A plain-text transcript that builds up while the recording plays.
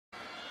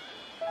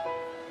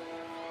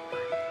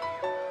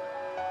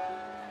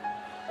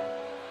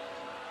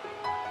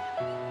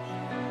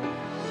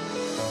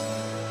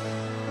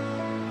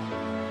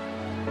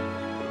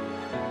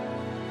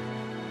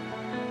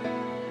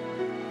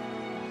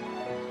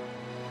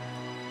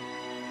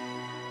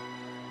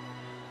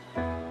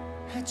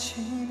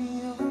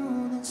아침이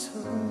오는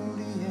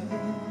소리에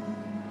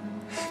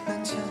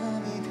난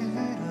잠이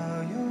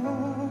들어요.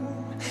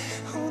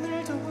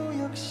 오늘도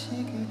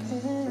역시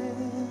그대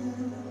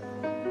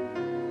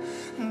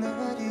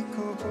날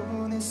잊고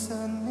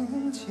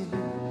보냈었는지,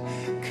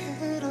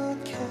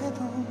 그렇게도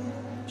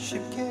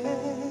쉽게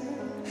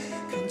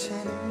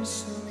괜찮을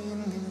수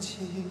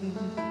있는지.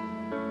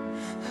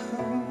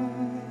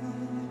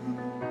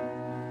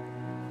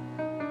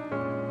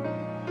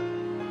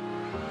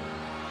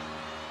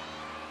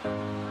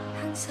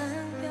 항상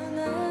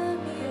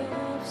변함이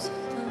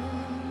없었던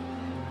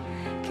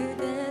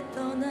그대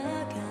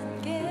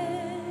떠나간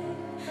게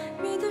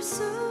믿을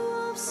수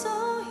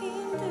없어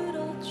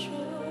힘들었죠.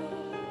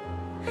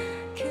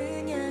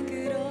 그냥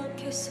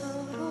그렇게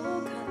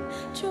서로가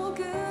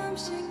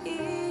조금씩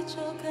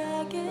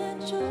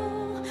잊어가겠죠.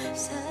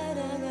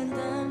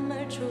 사랑한단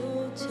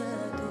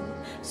말조차도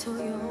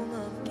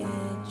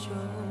소용없겠죠.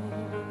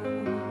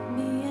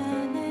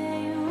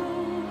 미안해요,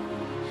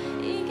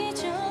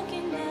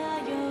 이기적인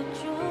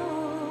나였죠.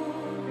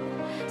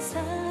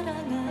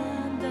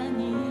 사랑한다는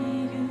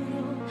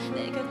이유로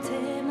내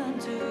곁에만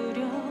두려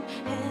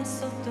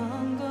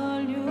했었던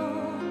걸요.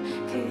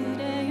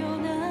 그래요,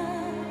 난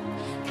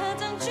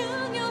가장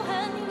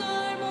중요한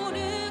걸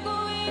모르고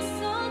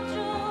있었죠.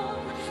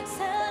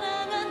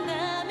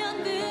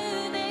 사랑한다면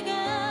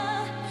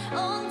그대가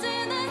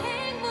언제나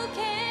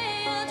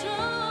행복해야죠.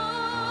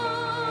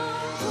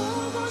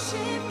 보고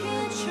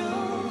싶겠죠.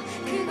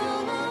 그건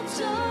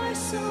어쩔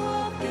수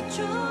없겠죠.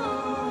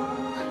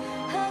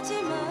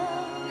 하지만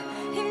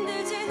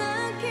힘들진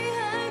않게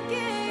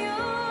할게요.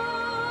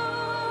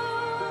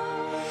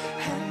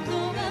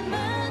 한동안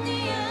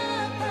많이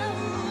아파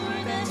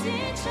울다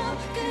지쳐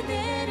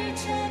그대를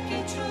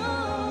찾겠죠.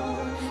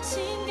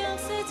 신경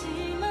쓰지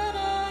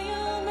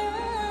말아요, 난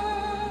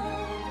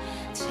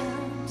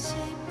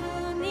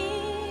잠시뿐일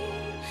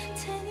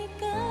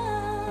테니까.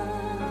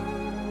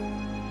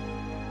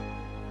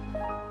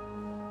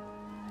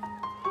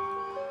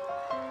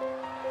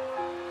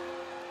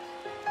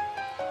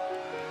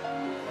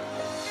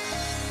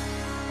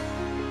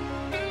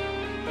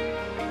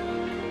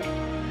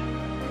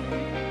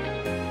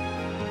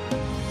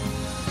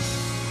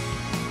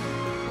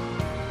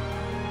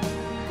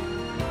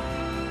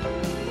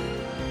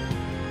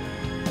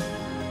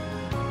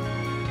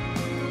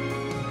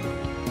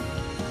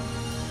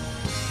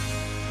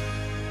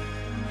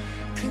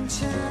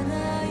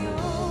 괜찮아요,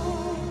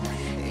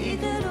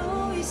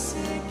 이대로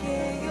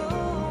있을게요.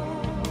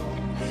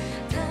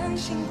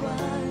 당신과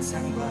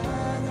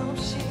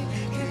상관없이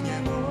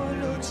그냥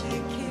홀로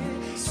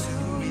지킬 수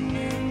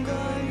있는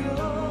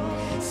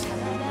걸요.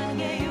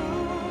 사랑해요,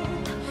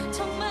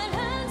 정말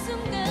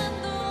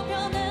한순간도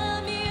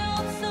변함이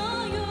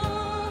없어요.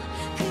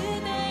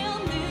 그대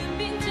없는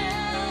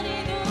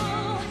빈자리도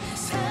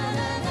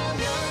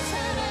사랑하며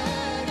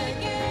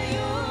살아갈게요.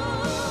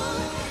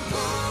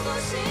 보고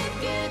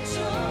싶겠죠.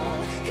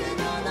 그건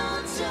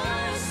어쩔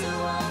수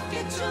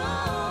없겠죠.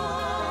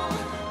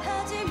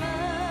 하지만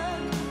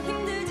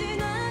힘들진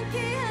않게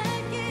할게요.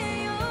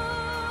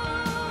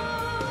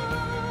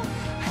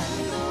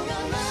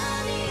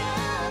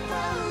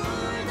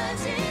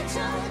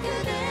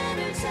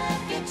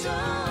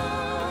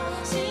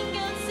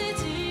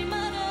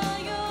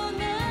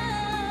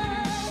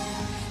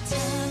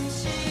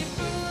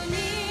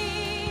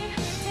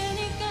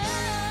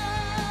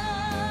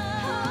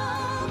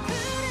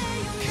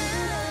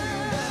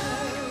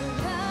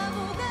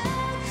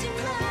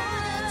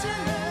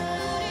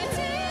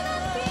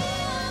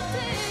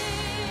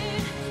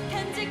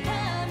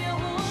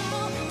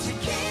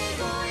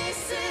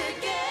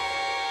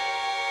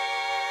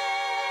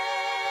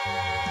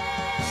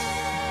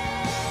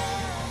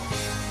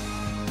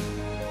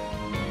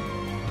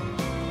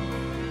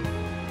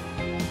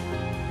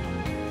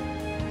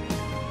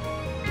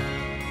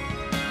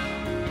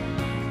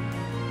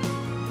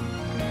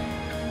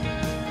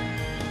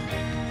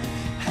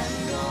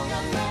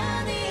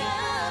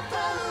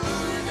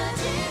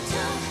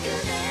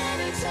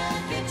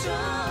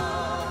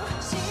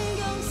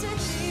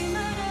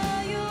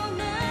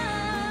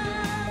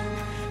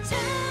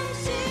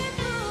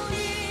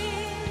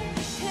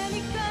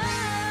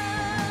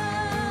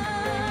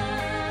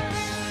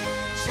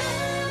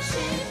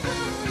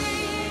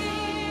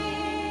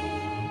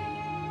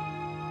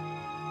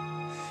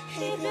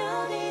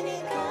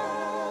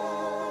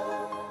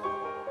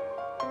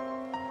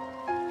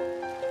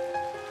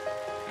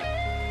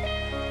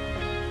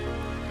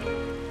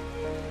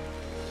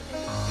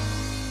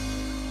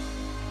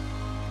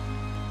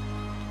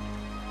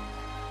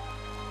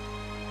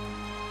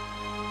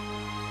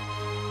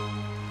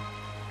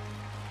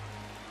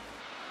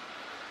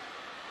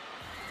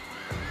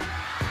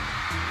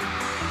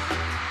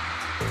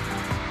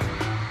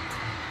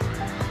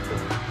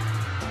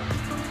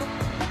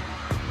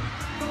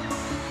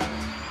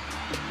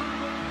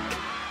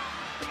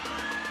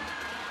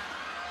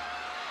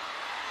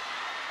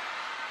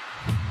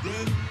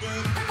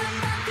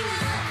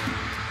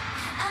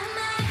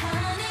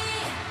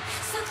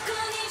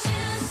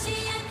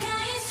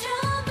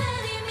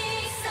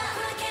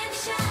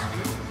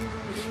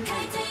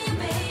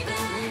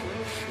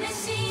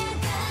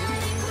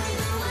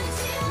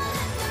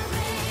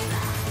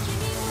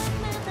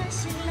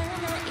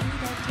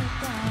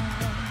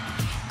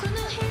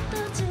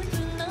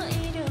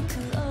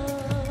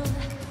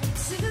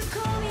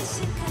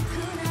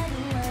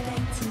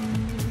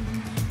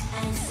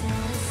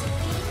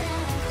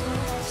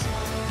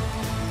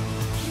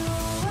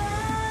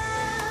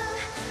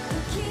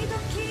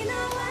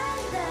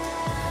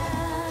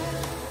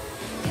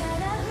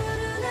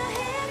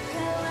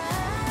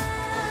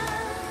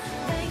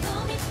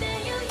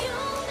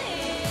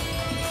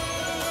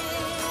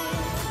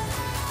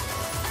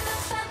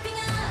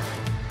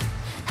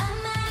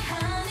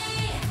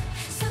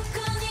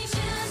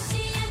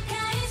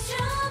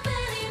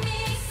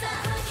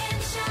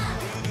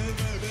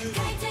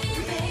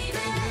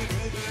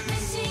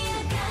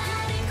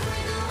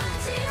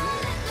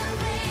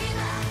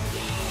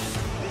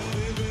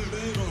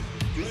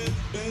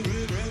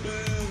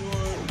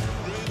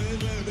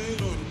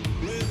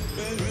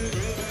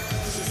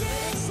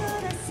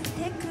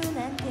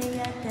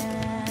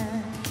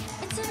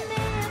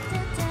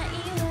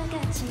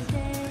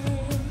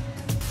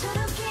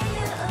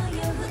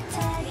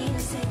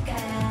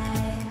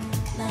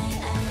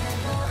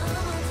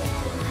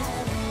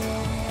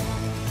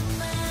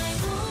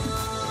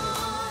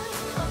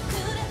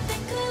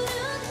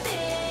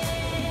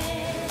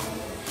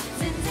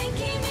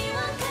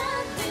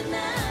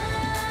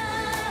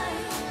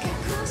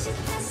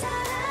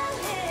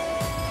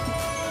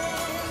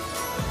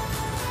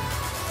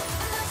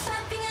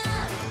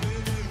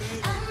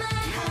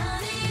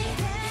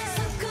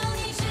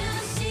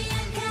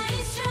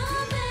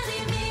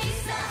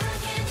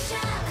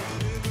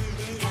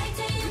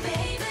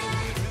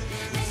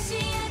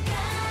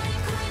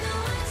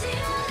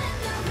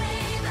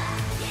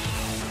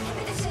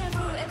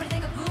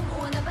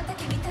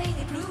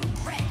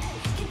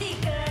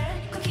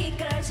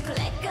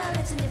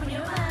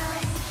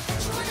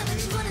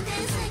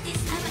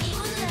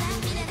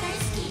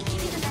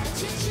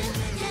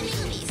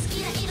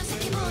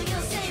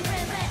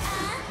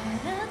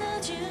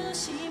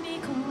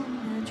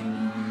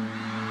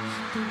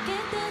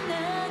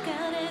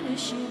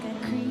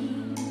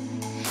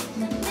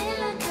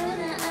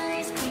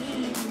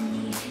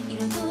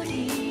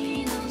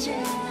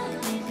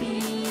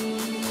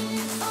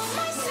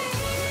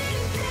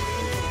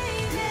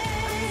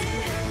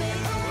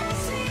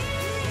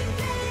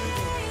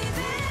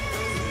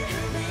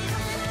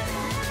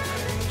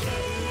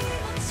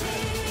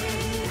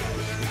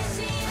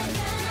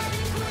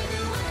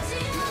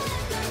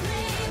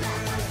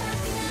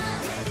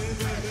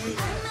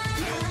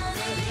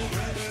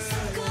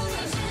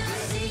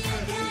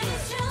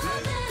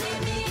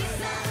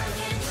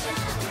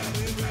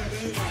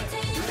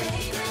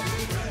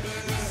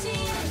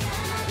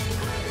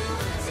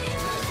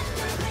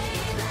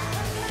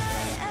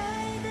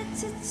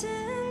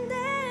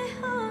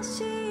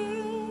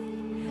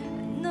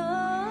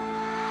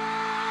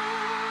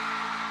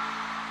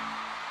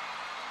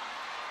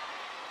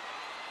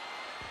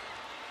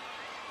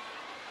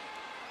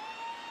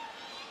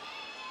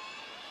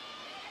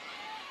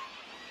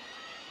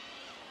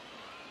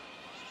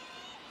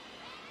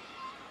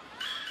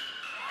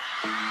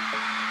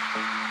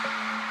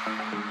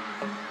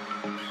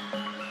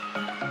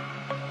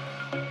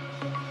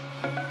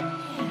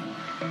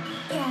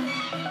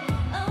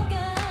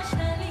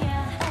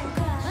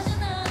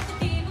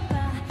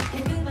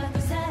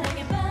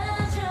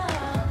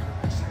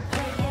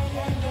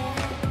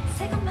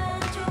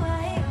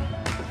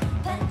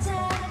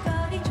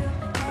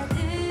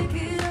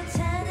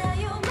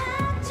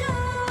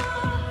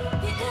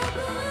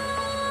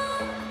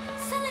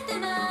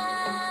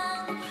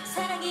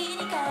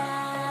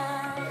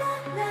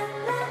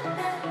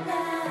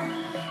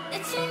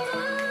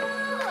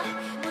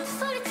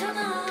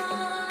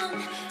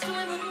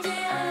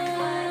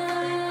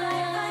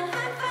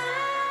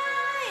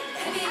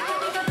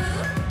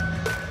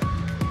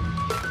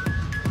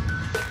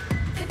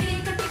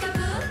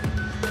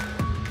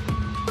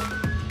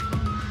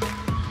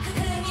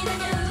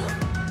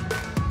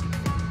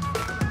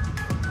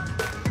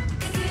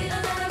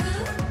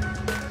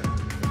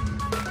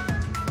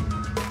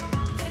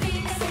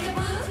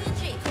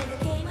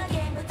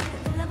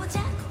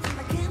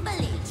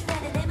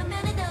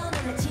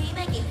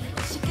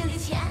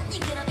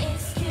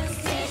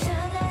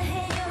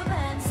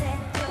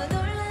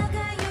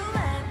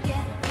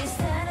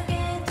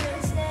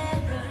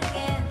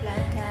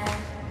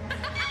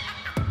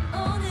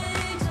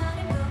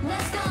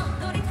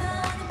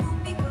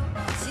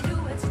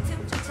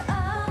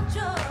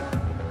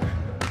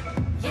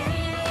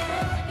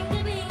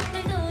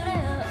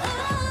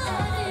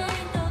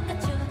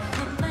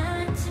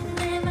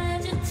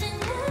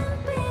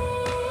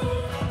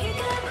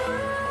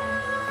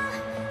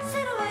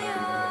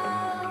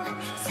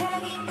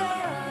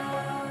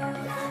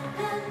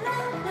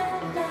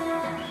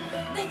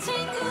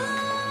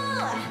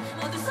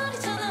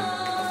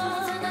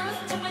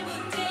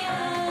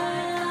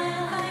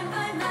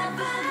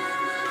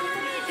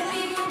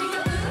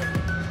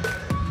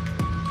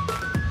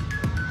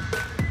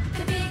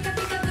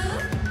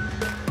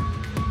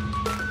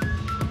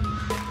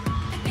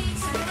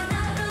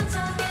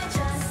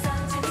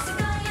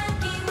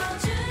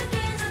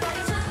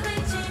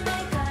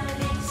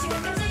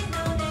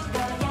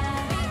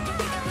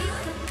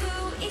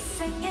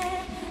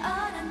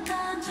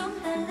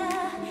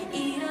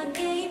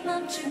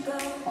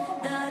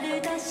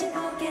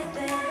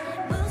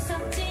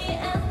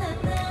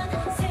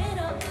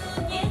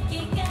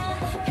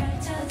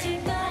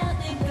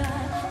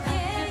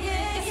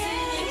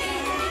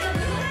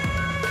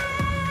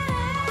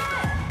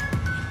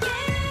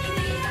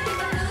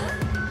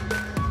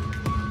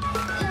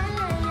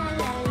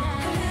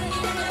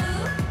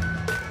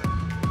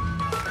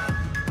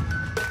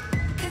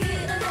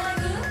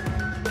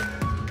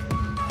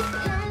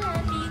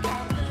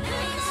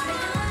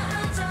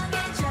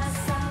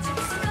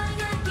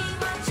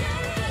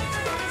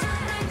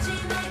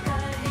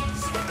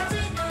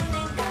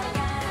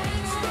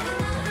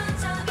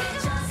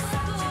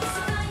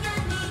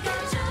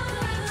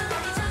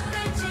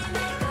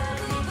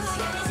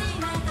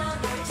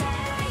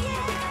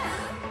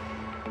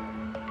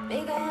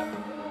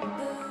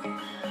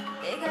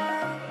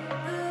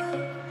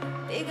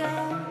 せーの、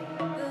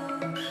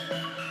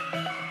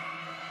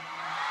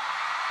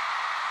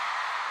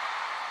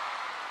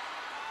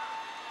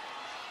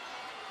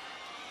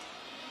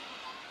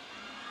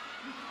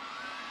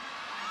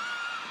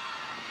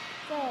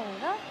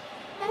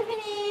ハピ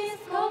ニー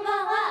ス、こんば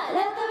んは、レ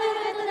ッドベ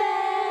ルベットで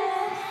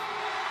す。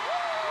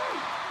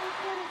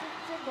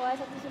順ご挨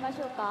拶しま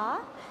しょうか。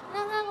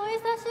皆さんお久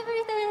しぶ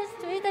りです。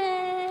ジュイ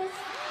です。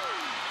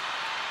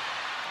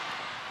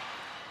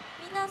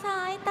皆さ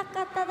ん会いた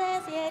かった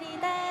です。イエリー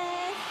です。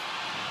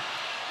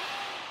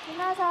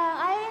皆さん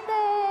アイリンで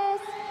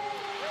す。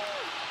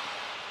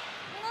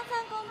皆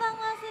さんこんばん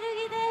は、スル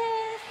ギで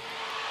す。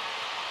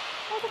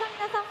大阪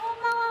皆さんこん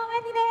ばんは、ウェ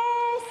ニで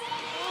す。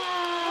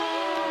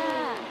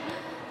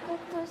今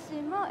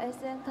年も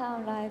SN タウ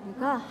ンライブ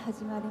が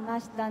始まりま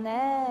したね。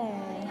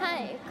は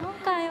い、今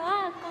回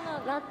はこの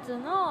夏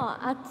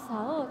の暑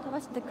さを飛ば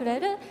してくれ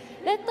る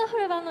レッドフ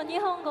ルバの日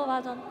本語バ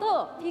ージョン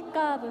とピッ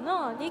カーブ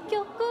の2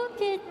曲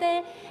聴い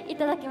てい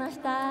ただきまし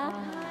た。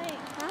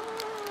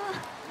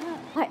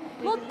はい、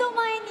もっと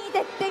前に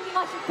出てみ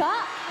ますか。は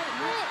い、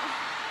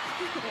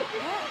こ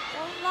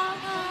んばんは。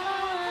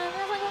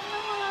皆さんこ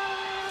んばんは。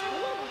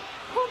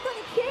本当に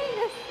綺麗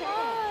ですね。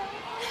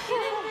綺麗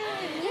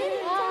で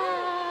す。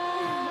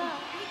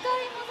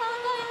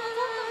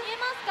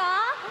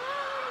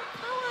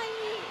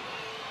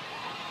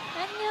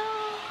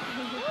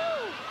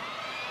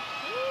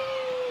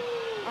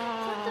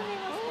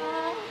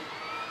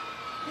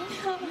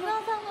皆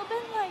さんのペン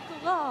ライト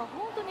が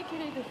本当に綺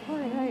麗です。は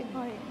いはい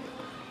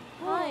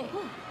はい。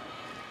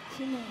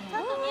ちゃ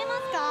んと見えま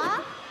すか？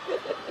は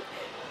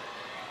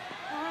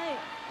い。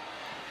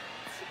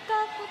近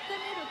くで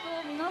見ると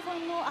皆さ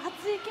んの熱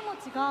い気持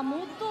ちが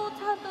もっと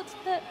ちゃんと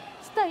伝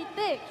え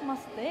てきま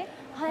すね。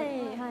はい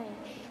はい。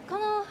こ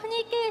の雰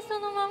囲気そ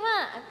のまま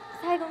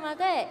最後ま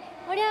で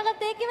盛り上がっ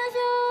ていきまし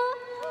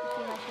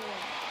ょう。はい。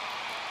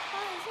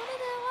それ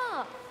で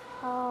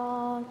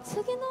は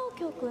次の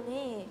曲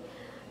に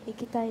行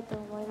きたいと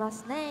思いま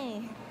す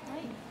ね。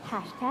ハ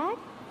ッシュタグ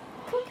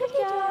クッキーチ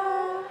ャー、ク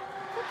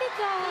ッキー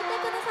チャー、見て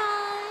くださ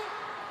い。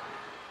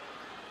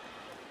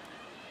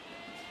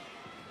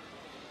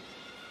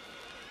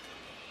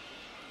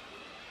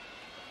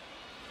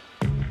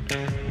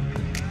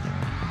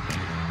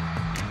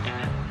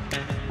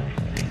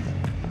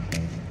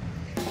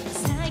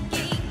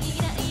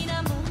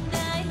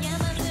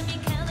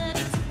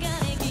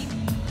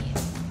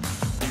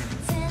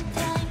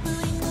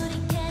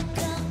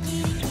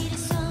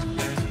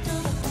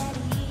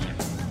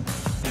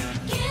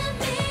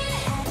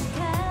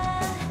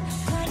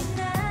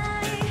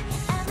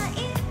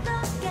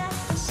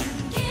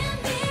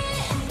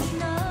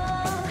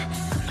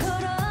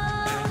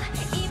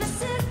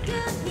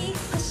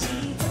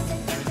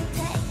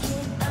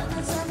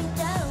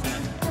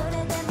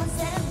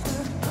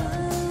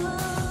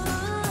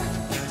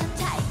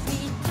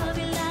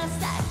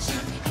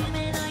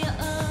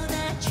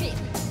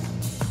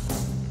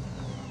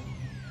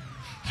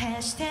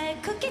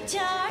クッキーチ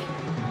ャー。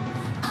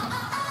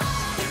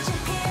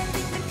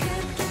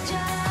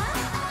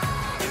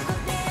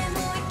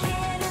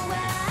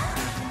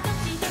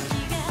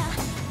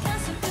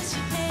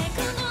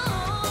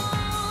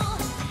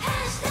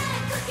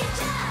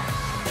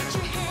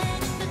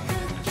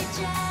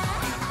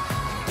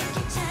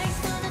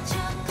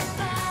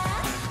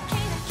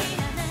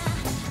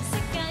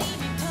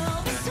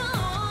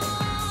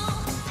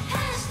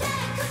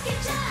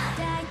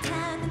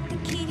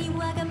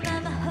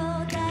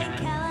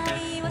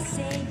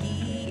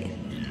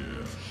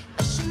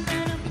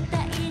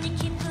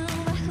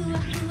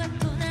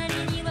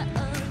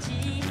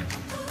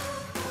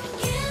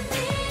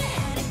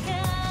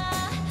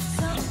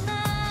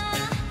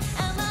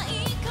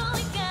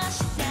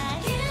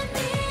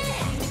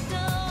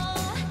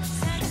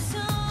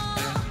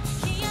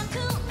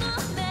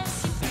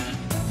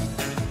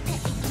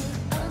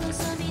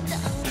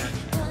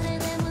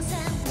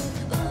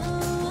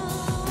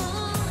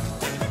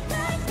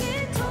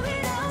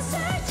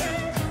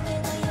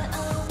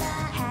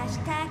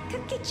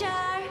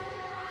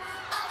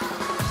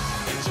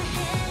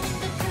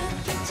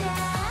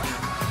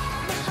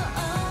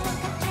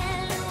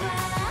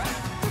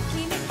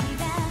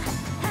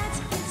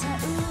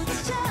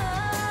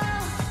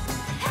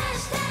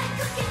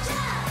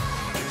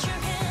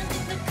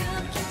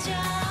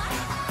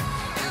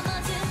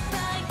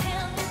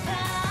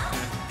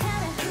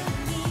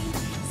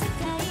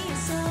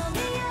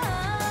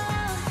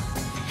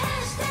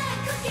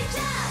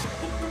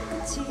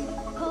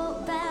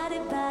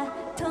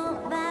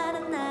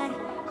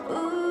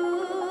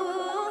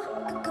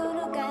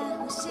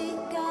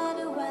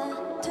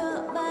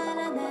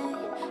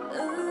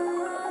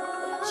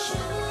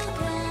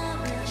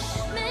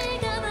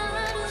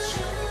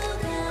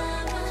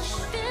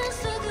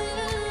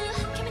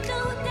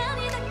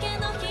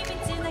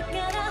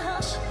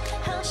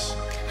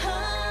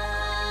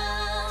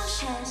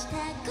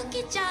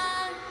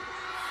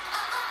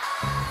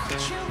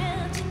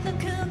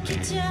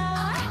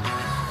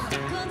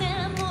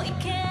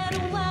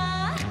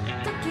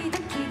ドキド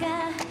キが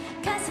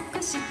加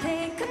速し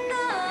ていく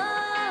の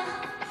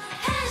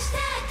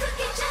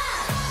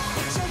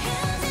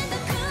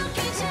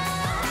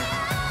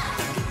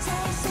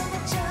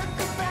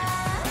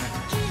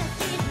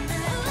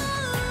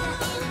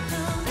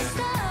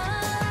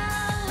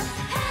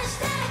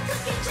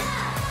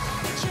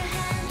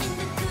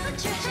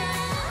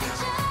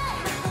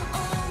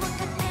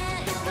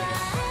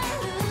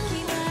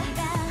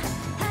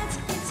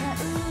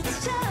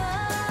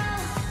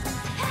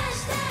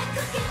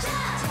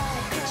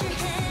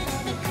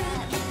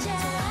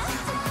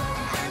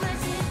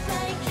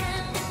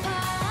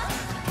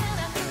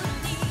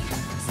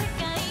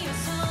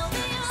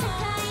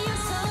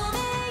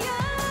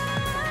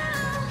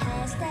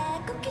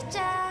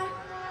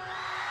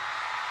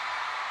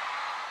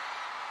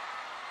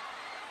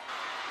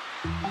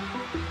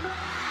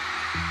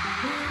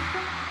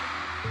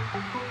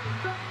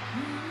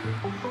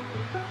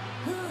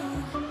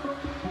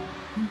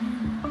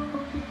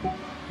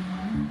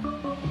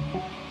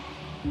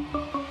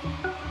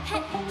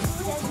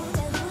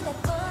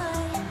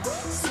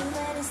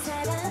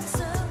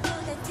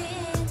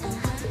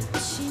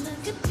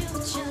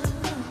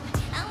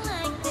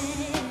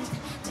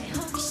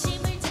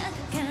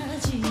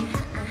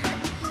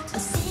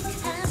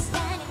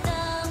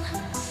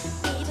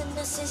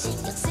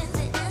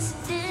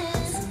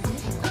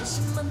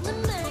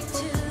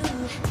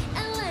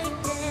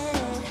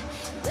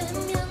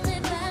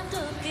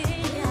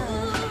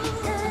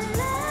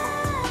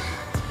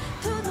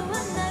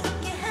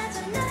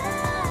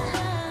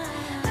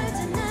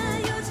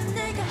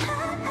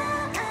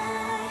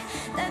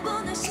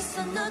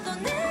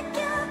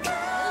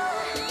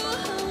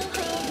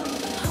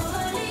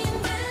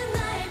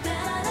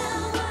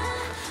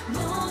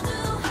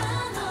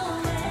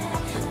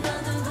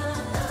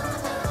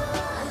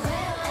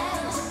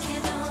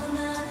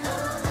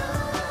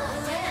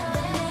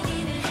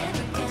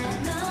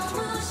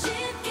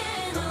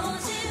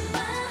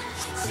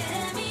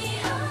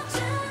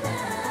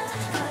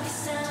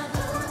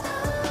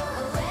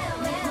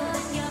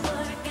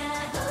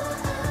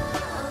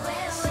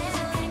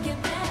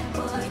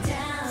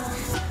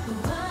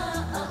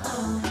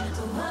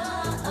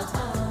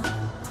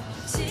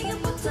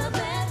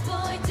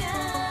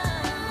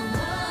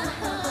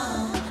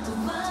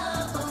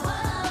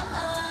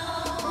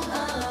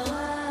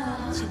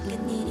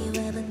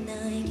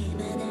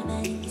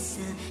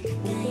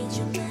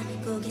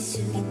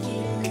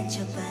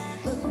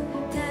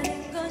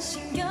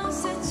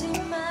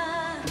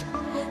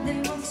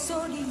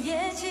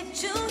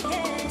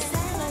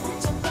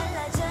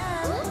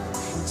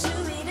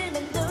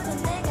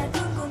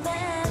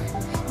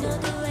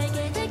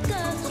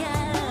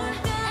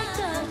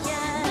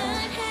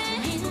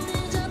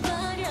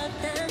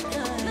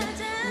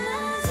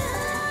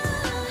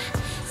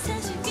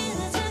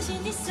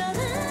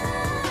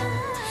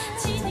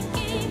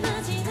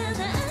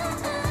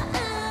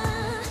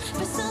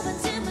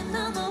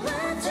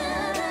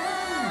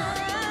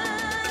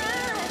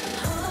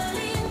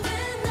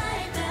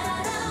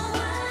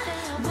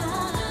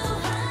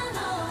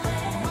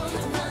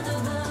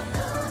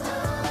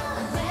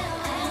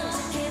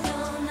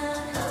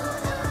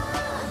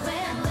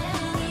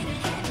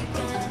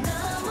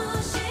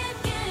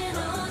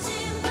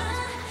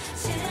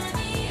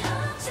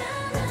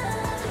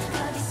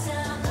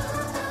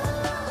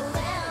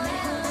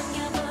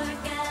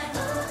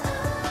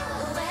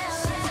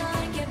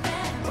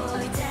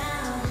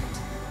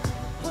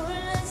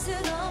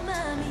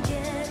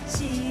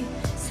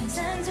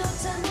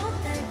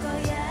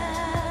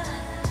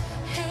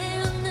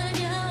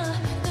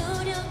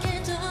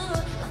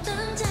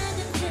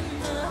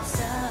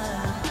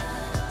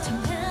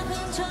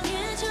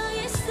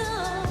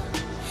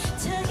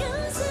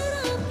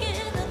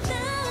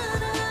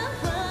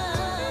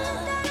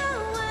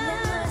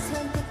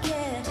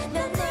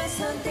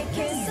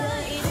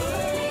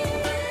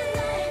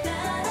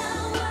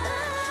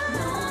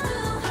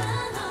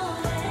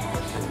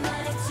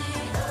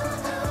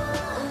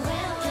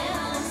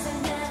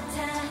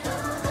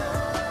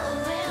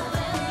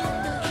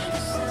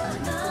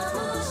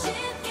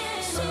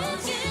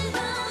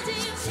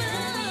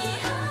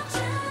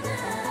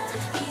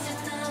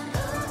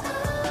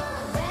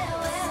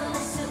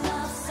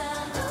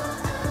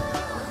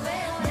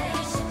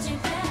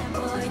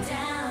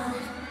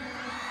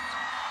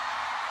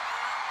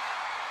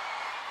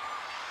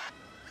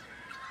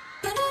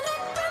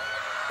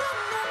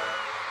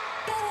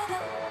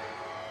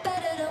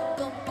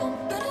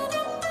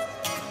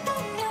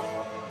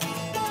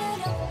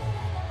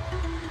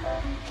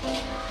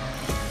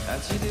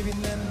아침에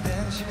빛나는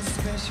당신은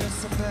스페셜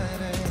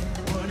somebody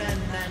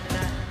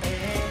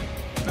오나나나에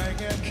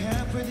빨간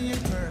카페디의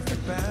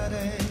perfect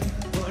body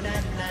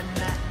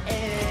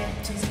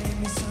오나나나에 전생의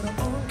미소로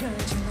온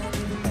걸쳐난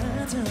입은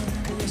나도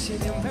그의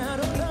시련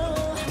바로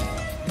너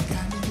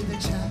내가 믿기를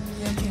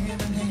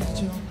잠이야게만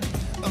해줘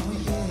oh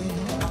yeah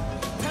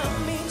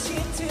밤이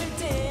짙을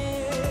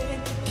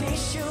때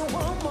Kiss you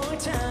one more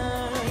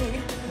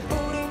time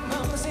우리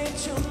밤새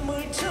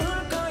춤을 출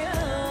거야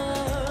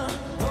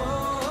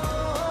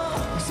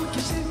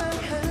익숙해질만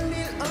할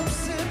일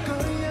없을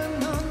거야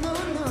no no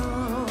no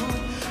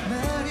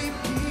말이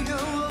필요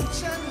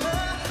없잖아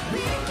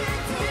We can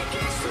take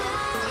it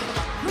slow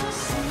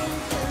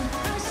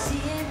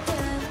무시했던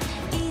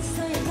이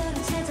소용돌이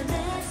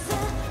찾아냈어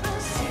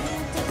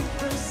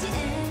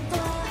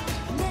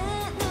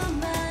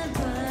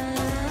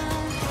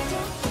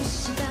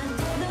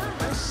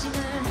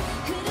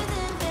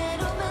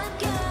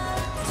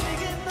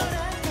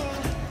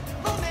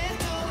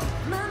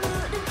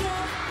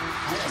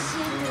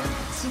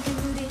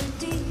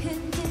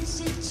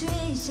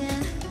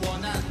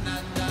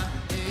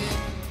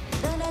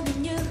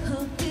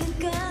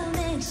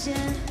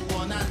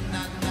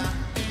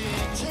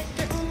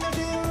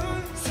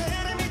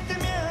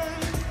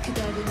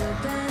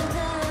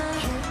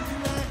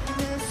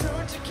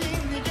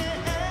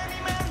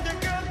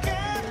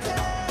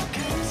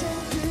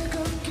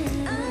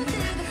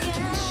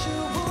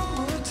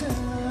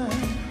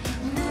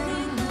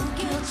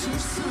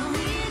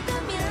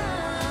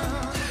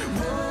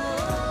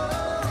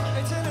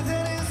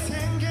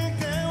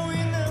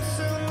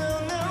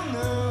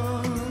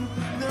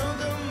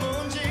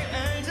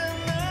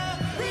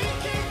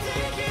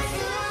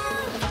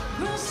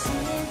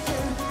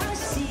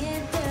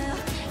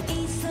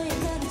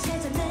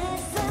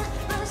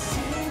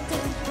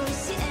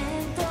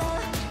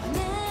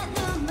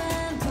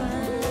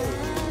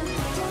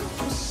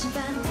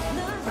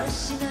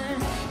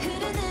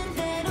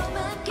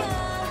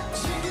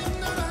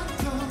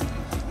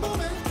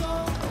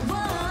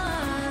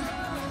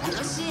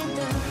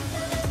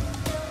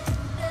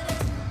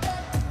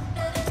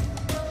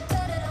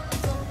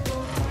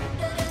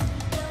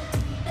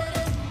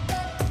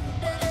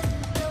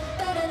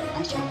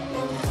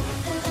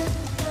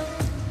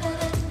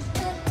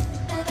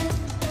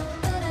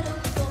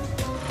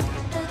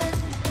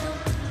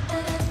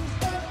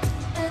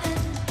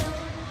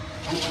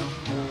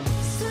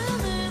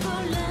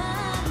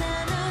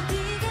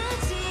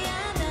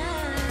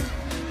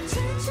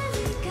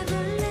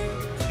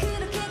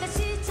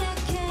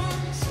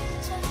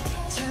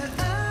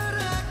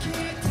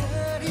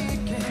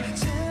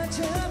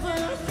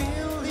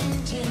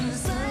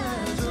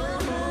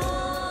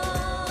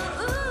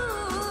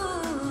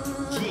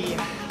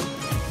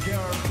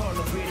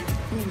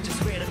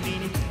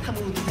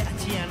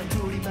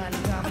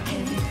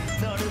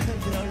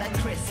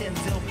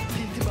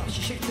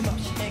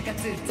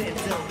힘들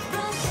때도